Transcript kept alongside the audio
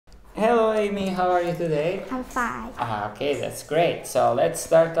Amy, how are you today? I'm fine. Okay, that's great. So let's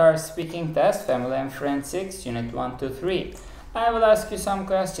start our speaking test, Family and Friends 6, Unit 1 to 3. I will ask you some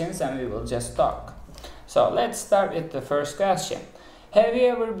questions and we will just talk. So let's start with the first question. Have you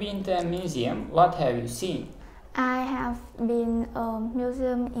ever been to a museum? What have you seen? I have been a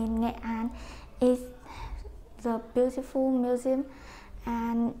museum in Nguyen. It's the beautiful museum,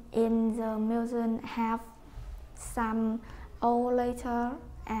 and in the museum have some old letter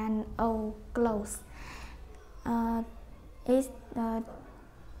and old clothes. It's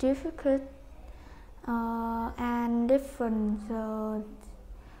difficult and different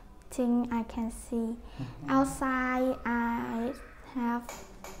thing I can see. Outside I have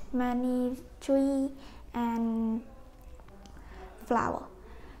many trees and flower.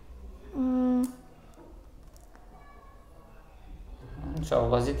 So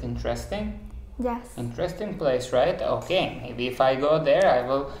was it interesting? Yes. Interesting place, right? Okay, maybe if I go there, I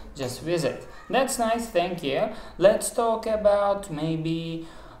will just visit. That's nice, thank you. Let's talk about maybe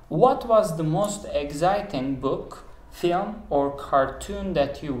what was the most exciting book, film, or cartoon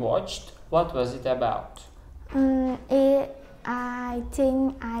that you watched? What was it about? I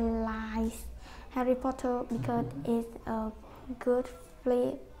think I like Harry Potter because it's a good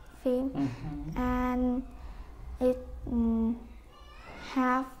film and it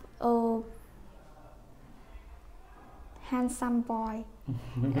have a handsome boy.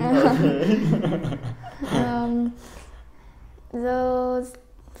 The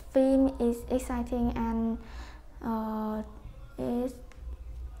film is exciting and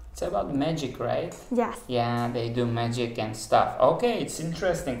it's about magic, right? yes. Yeah, they do magic and stuff. Okay, it's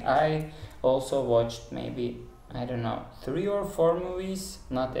interesting. I also watched maybe, I don't know, 3 or 4 movies.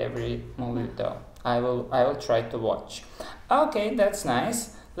 Not every movie though. I will try to watch. Okay, that's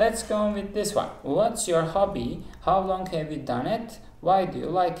nice. Let's go on with this one. What's your hobby? How long have you done it? Why do you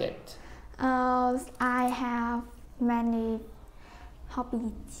like it? I have many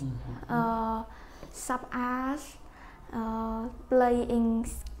hobbies, such as playing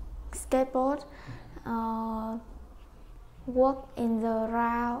skateboard, work in the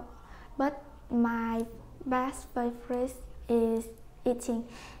round, but my best favorite is eating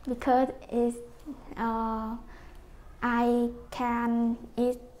because I can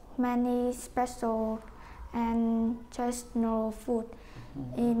eat many special and traditional food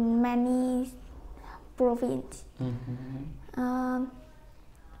in many provinces.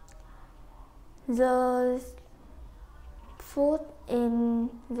 The food in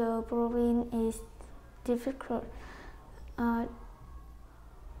the province is difficult.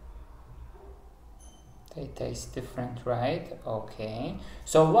 They taste different, right? Okay.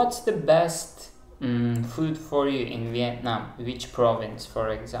 So what's the best food for you in Vietnam? Which province, for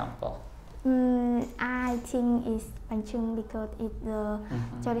example? I think it's bánh chưng because it's the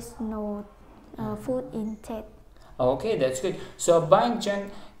traditional food in Tet. Okay, that's good. So bánh chưng,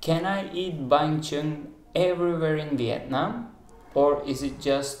 can I eat bánh chưng everywhere in Vietnam? Or is it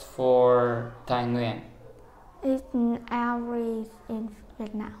just for Thai Nguyen? It's every in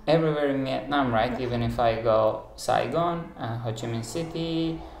Vietnam. Everywhere in Vietnam, right? Yeah. Even if I go Saigon, Ho Chi Minh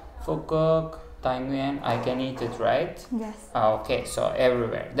City, Phu Quoc, Thai Nguyen, I can eat it, right? Yes. Okay, so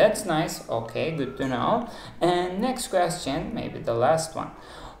everywhere. That's nice. Okay, good to know. And next question, maybe the last one.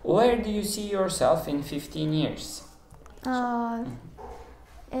 Where do you see yourself in 15 years?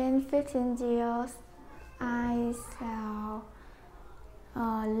 In 15 years, I shall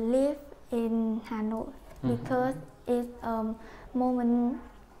live in Hanoi because it's a moment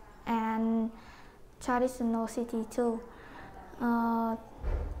and traditional city too.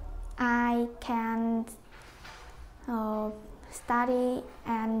 I can study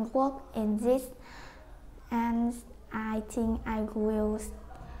and work in this, and I think I will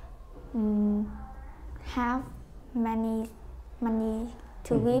have many money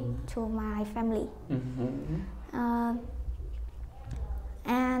to give to my family.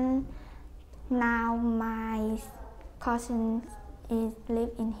 And now my cousin is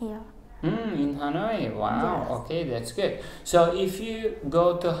live in here. In Hanoi, wow, yes. Okay, that's good. So if you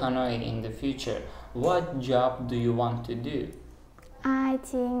go to Hanoi in the future, what job do you want to do? I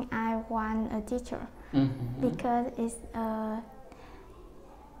think I want a teacher because it's a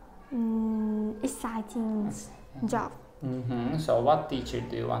exciting job. So what teacher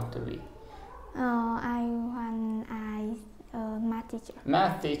do you want to be? I want a math teacher.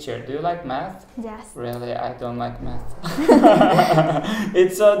 Math teacher. Do you like math? Yes. Really, I don't like math.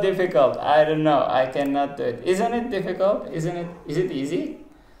 It's so difficult. I don't know. I cannot do it. Isn't it difficult? Is it easy?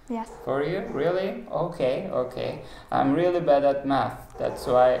 Yes. For you? Really? Okay, okay. I'm really bad at math. That's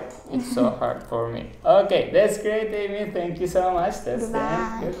why it's so hard for me. Okay, that's great, Amy. Thank you so much. That's the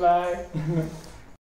end. Goodbye. Goodbye.